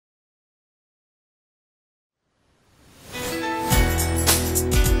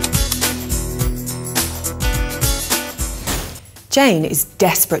Jane is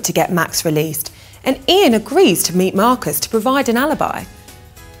desperate to get Max released, and Ian agrees to meet Marcus to provide an alibi.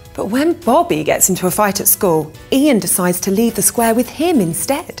 But when Bobby gets into a fight at school, Ian decides to leave the square with him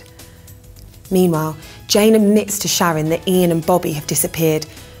instead. Meanwhile, Jane admits to Sharon that Ian and Bobby have disappeared,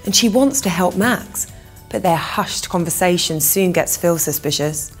 and she wants to help Max, but their hushed conversation soon gets Phil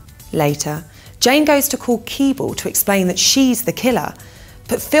suspicious. Later, Jane goes to call Keeble to explain that she's the killer,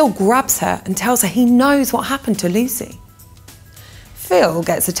 but Phil grabs her and tells her he knows what happened to Lucy. Phil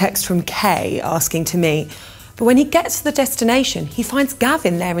gets a text from Kay asking to meet, but when he gets to the destination, he finds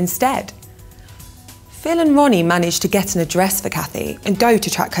Gavin there instead. Phil and Ronnie manage to get an address for Kathy and go to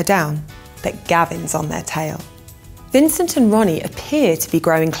track her down, but Gavin's on their tail. Vincent and Ronnie appear to be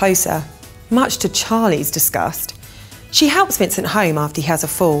growing closer, much to Charlie's disgust. She helps Vincent home after he has a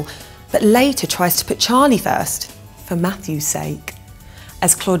fall, but later tries to put Charlie first, for Matthew's sake.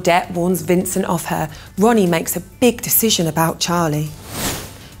 As Claudette warns Vincent of her, Ronnie makes a big decision about Charlie.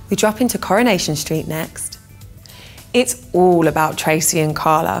 We drop into Coronation Street next. It's all about Tracy and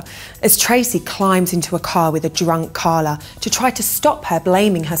Carla, as Tracy climbs into a car with a drunk Carla to try to stop her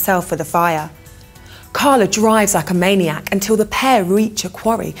blaming herself for the fire. Carla drives like a maniac until the pair reach a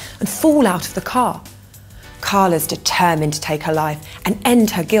quarry and fall out of the car. Carla's determined to take her life and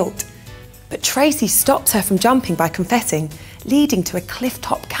end her guilt, but Tracy stops her from jumping by confessing, leading to a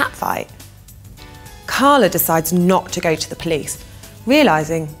cliff-top catfight. Carla decides not to go to the police,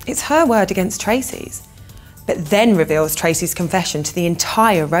 realising it's her word against Tracy's, but then reveals Tracy's confession to the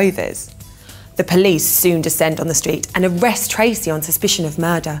entire Rovers. The police soon descend on the street and arrest Tracy on suspicion of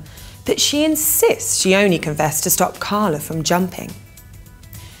murder, but she insists she only confessed to stop Carla from jumping.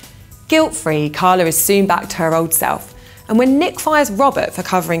 Guilt-free, Carla is soon back to her old self, and when Nick fires Robert for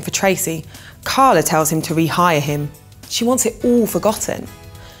covering for Tracy, Carla tells him to rehire him. She wants it all forgotten.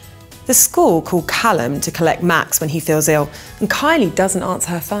 The school call Callum to collect Max when he feels ill, and Kylie doesn't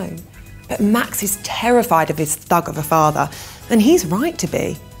answer her phone. But Max is terrified of his thug of a father, and he's right to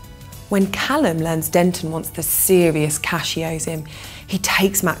be. When Callum learns Denton wants the serious cash he owes him, he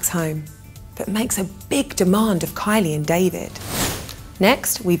takes Max home, but makes a big demand of Kylie and David.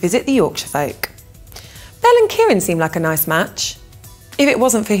 Next, we visit the Yorkshire folk. Belle and Kieran seem like a nice match, if it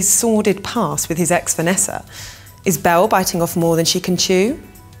wasn't for his sordid past with his ex Vanessa. Is Belle biting off more than she can chew?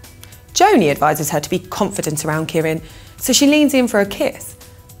 Joni advises her to be confident around Kieran, so she leans in for a kiss.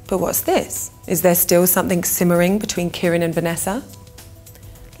 But what's this? Is there still something simmering between Kieran and Vanessa?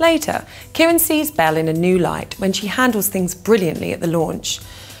 Later, Kieran sees Belle in a new light when she handles things brilliantly at the launch.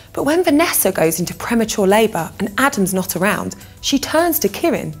 But when Vanessa goes into premature labour and Adam's not around, she turns to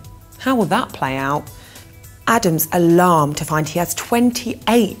Kieran. How will that play out? Adam's alarmed to find he has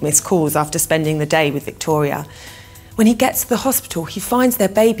 28 missed calls after spending the day with Victoria. When he gets to the hospital, he finds their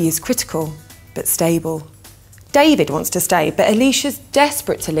baby is critical, but stable. David wants to stay, but Alicia's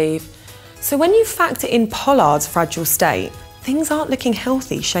desperate to leave. So when you factor in Pollard's fragile state, things aren't looking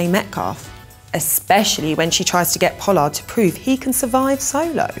healthy, Shay Metcalf. Especially when she tries to get Pollard to prove he can survive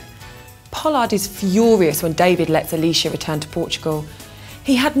solo. Pollard is furious when David lets Alicia return to Portugal.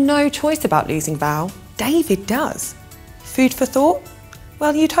 He had no choice about losing Val. David does. Food for thought?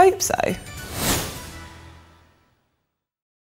 Well, you'd hope so.